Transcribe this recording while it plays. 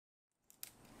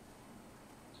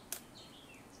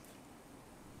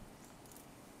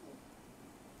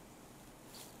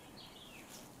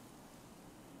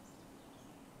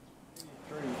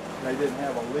didn't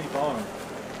have a leaf on them.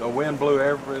 The wind blew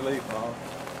every leaf off.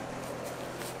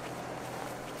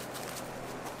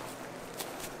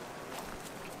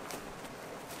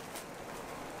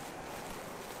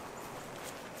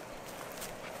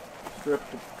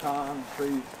 Stripped the pecan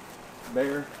trees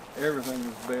bare. Everything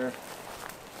was bare.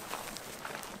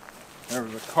 There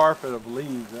was a carpet of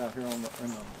leaves out here in the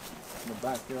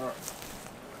backyard.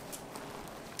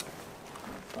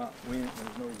 Not wind.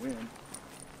 There's no wind.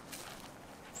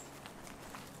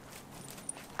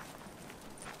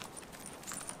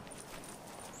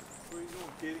 Where you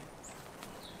going, kitty?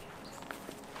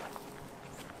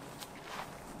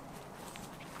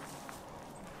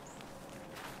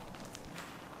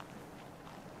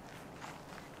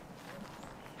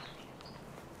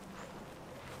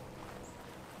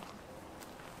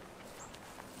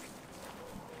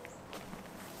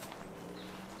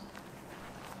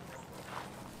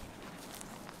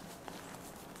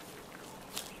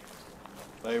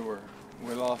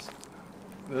 We lost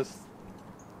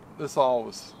this all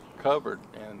was covered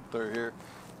and through here,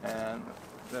 and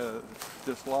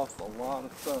just lost a lot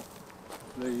of stuff.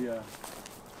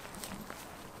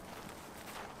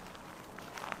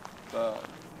 The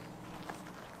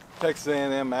Texas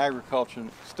A&M Agriculture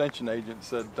Extension agent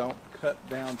said don't cut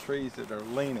down trees that are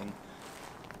leaning.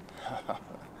 Yeah,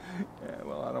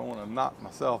 well, I don't want to knock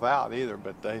myself out either,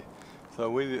 but so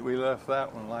we left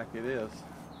that one like it is.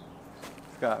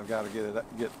 I've got to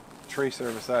get tree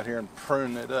service out here and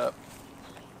prune it up,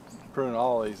 prune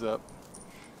all these up.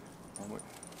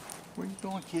 Where you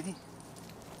going, kitty?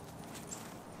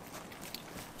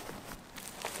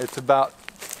 It's about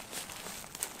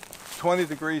 20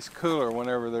 degrees cooler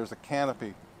whenever there's a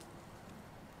canopy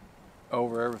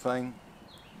over everything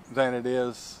than it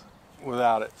is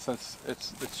without it, since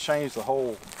it's changed the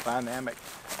whole dynamic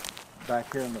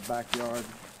back here in the backyard.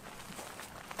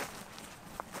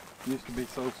 Used to be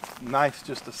so nice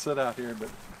just to sit out here, but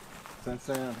since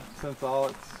then, since all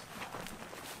it's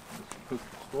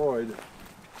destroyed,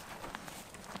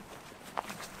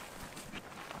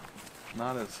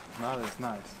 not as nice.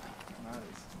 Not as.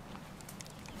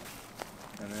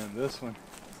 And then this one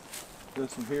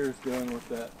here is doing what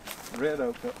that red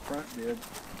oak up front did.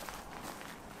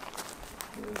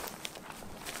 Is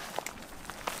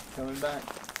coming back.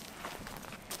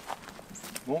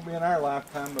 Won't be in our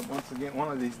lifetime, but once again,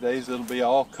 one of these days it'll be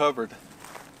all covered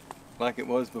like it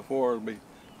was before. It'll be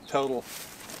totally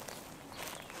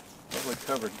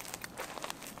covered,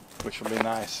 which will be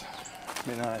nice.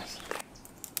 Be nice.